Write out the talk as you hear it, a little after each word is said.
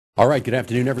All right, good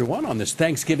afternoon, everyone. On this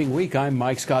Thanksgiving week, I'm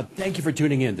Mike Scott. Thank you for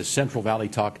tuning in to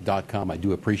CentralValleyTalk.com. I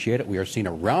do appreciate it. We are seen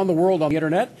around the world on the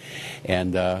internet,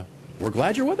 and we're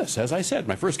glad you're with us. As I said,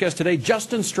 my first guest today,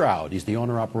 Justin Stroud. He's the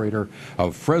owner-operator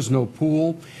of Fresno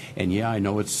Pool. And yeah, I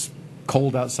know it's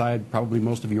cold outside. Probably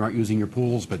most of you aren't using your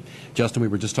pools, but Justin, we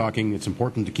were just talking. It's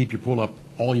important to keep your pool up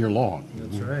all year long.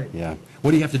 That's right. Yeah.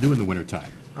 What do you have to do in the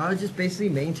wintertime? Just basically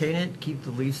maintain it, keep the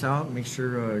leaves out, make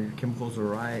sure your chemicals are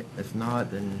right. If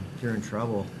not, then you're in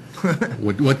trouble.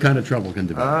 What kind of trouble can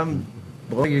develop?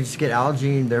 Well, you just get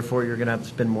algae, and therefore you're going to have to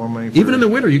spend more money. Even in the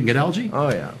winter, you can get algae? Oh,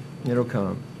 yeah. It'll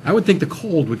come. I would think the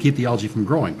cold would keep the algae from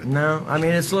growing. But no, I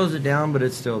mean, it slows it down, but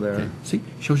it's still there. okay. See,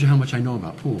 shows you how much I know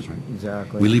about pools, right?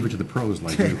 Exactly. We leave it to the pros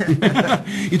like you.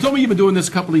 You told me you've been doing this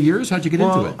a couple of years. How'd you get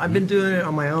into it? I've been doing it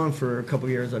on my own for a couple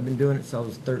of years. I've been doing it since I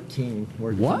was 13,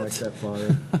 working for my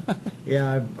stepfather.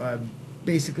 Yeah, I've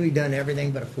basically done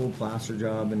everything but a full plaster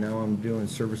job, and now I'm doing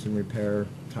service and repair,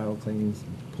 tile cleans,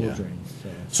 and pool drains.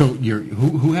 So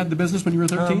who had the business when you were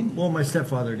 13? Well, my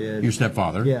stepfather did. Your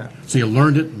stepfather? Yeah. So you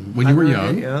learned it when you were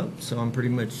young? Yeah, so I'm pretty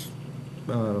much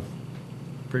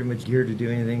geared to do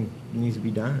anything that needs to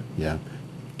be done. Yeah.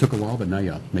 Took a while, but now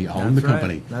you own the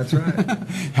company. That's right.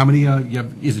 How many,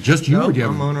 is it just you? Nope, or do you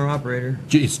have, I'm owner-operator.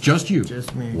 It's just you?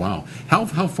 Just me. Wow. How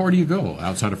far do you go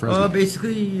outside of Fresno?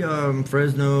 Basically,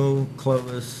 Fresno,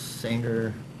 Clovis,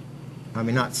 Sanger. I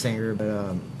mean, not Sanger,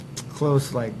 but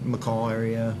close, like McCall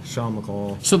area, Shaw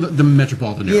McCall. So the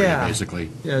metropolitan area, basically.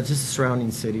 Yeah, just the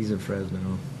surrounding cities of Fresno.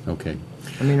 Okay.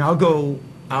 I mean, I'll go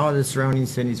out of the surrounding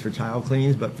cities for tile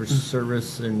cleans, but for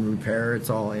service and repair, it's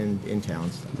all in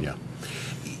town stuff. Yeah.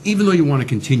 Even though you want to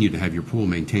continue to have your pool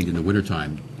maintained in the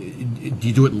wintertime, do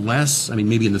you do it less? I mean,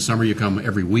 maybe in the summer you come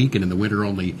every week, and in the winter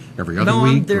only every other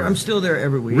week? No, I'm still there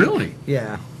every week. Really?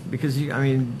 Yeah, because,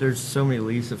 there's so many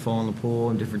leaves that fall in the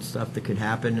pool and different stuff that could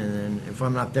happen, and then if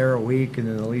I'm not there a week and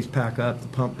then the leaves pack up, the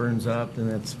pump burns up, then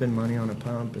I have to spend money on a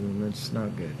pump, and that's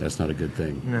not good. That's not a good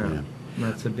thing. No. Yeah.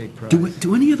 That's a big problem.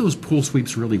 Do any of those pool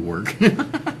sweeps really work?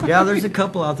 Yeah, there's a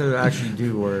couple out there that actually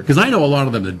do work. Because I know a lot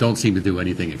of them that don't seem to do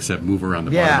anything except move around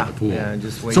the bottom of the pool. Yeah,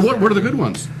 just wait. So what are the good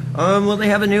ones? Well, they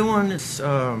have a new one. It's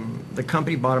the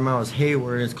company bought them out as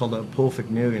Hayward. It's called a Pool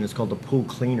Nugan. It's called the Pool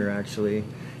Cleaner, actually.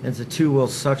 And it's a 2-wheel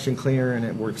suction cleaner, and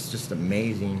it works just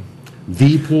amazing.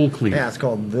 The Pool Cleaner. Yeah, it's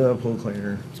called the Pool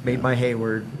Cleaner. It's made by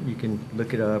Hayward. You can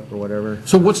look it up or whatever.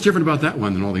 So what's different about that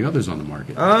one than all the others on the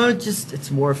market?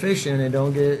 It's more efficient.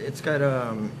 It's got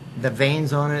the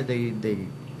vanes on it.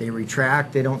 They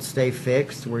retract. They don't stay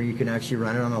fixed, where you can actually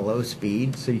run it on a low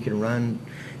speed, so you can run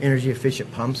energy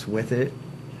efficient pumps with it.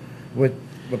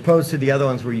 Opposed to the other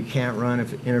ones where you can't run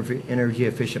energy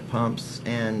efficient pumps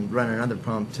and run another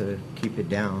pump to keep it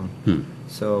down.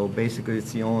 So basically,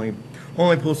 it's the only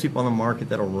pool sweep on the market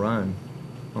that'll run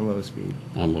on low speed.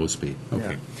 On low speed,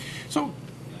 okay. Yeah. So,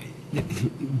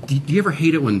 do you ever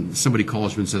hate it when somebody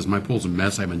calls you and says, my pool's a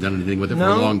mess, I haven't done anything with it for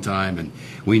a long time, and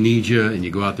we need you, and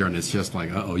you go out there and it's just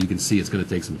like, uh-oh, you can see it's going to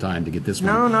take some time to get this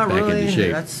one back into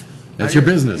shape. That's your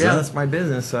business, Yeah, huh? That's my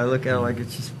business, so I look at it like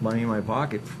it's just money in my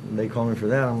pocket. They call me for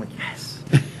that, I'm like, yes.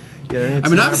 Yeah,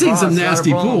 I've seen some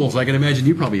nasty pools. I can imagine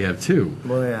you probably have too.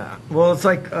 Well, yeah. Well, it's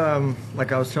like I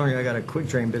was telling you, I got a quick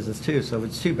drain business too, so if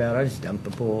it's too bad, I just dump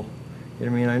the pool. You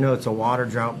know what I mean? I know it's a water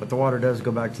drought, but the water does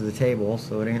go back to the table,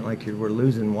 so it ain't like we're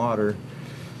losing water,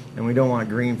 and we don't want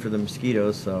green for the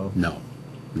mosquitoes, so. No.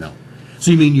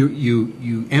 So you mean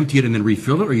you empty it and then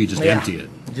refill it, or you just empty it?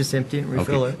 Just empty it and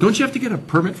refill it. Don't you have to get a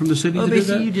permit from the city to do that?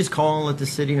 Basically, you just call and let the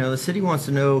city know. The city wants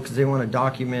to know because they want to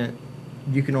document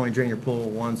you can only drain your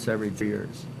pool once every 3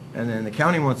 years. And then the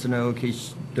county wants to know in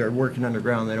case they're working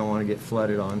underground, they don't want to get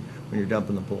flooded on when you're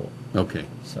dumping the pool. Okay.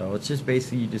 So it's just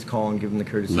basically you just call and give them the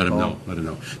courtesy call. Let them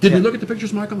know. Did we look at the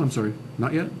pictures, Michael? I'm sorry.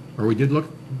 Not yet? Or we did look?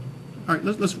 All right,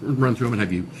 let's run through them and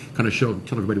have you kind of tell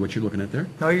everybody what you're looking at there.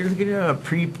 No, you're looking at a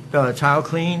pre-tile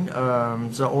clean.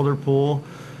 It's an older pool.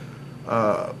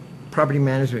 Property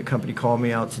management company called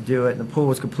me out to do it, and the pool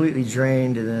was completely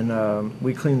drained, and then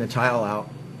we cleaned the tile out.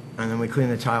 And then we clean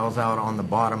the tiles out on the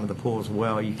bottom of the pool as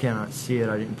well. You cannot see it.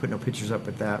 I didn't put no pictures up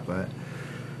with that, but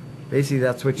basically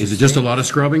that's what you Is it just a lot of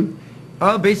scrubbing?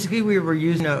 Basically we were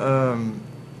using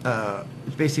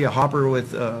it's basically a hopper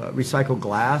with recycled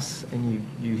glass, and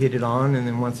you hit it on, and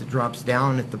then once it drops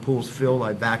down, if the pool's filled,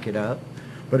 I back it up.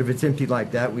 But if it's empty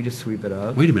like that, we just sweep it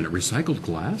up. Wait a minute, recycled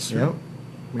glass? Yep,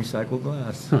 recycled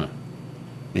glass. Huh.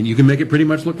 And you can make it pretty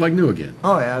much look like new again.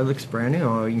 Oh, yeah, it looks brand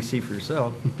new. You can see for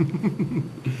yourself.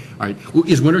 All right. Well,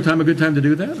 is wintertime a good time to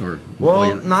do that? Or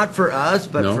well, not for us,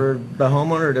 but for the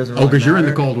homeowner, it doesn't really because you're in the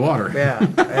matter. cold water. Yeah,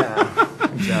 yeah.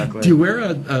 Exactly. Do you wear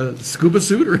a scuba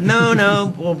suit or?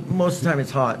 No. Well, most of the time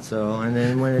it's hot, so, and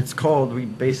then when it's cold, we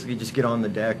basically just get on the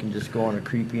deck and just go on a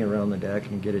creepy around the deck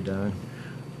and get it done.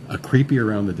 A creepy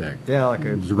around the deck. Yeah, like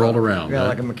a Just roll around. Yeah, huh?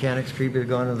 like a mechanic's creepy to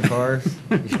go into the cars.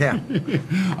 Yeah.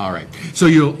 All right. So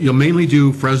you'll mainly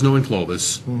do Fresno and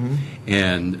Clovis,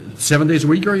 and 7 days a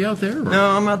week. Are you out there? Or?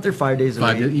 No, I'm out there 5 days a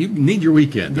week. You need your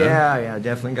weekend. Huh? Yeah,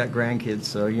 definitely got grandkids,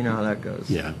 so you know how that goes.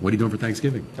 Yeah. What are you doing for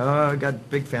Thanksgiving? I got a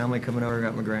big family coming over.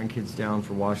 Got my grandkids down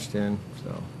for Washington,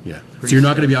 so. Yeah. So Pretty you're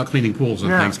not going to soon. be out cleaning pools on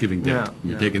No, Thanksgiving Day. no,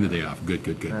 You're no. taking the day off. Good.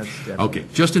 That's definitely- Okay.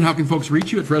 Justin, how can folks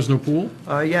reach you at Fresno Pool?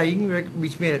 Yeah, you can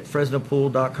reach me at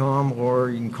fresnopool.com, or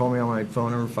you can call me on my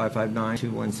phone number,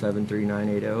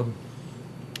 559-217-3980.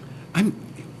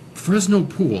 Fresno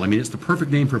Pool. I mean, it's the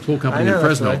perfect name for a pool company I know, in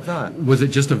that's Fresno. what I thought. Was it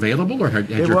just available, or had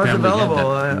It your was family available.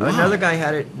 had that? Wow. Another guy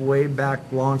had it way back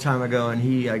a long time ago, and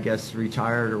he, I guess,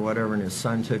 retired or whatever, and his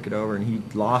son took it over, and he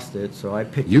lost it, so I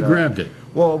picked You it up. grabbed it.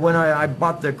 Well, when I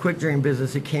bought the quick drain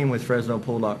business, it came with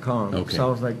FresnoPool.com. Okay. So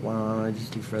I was like, well, I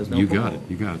just do Fresno You Pool. got it.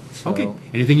 So- Okay.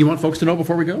 Anything you want folks to know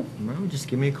before we go? Well, just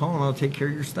give me a call, and I'll take care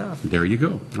of your stuff. There you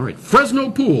go. All right.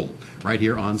 Fresno Pool, right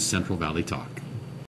here on Central Valley Talk.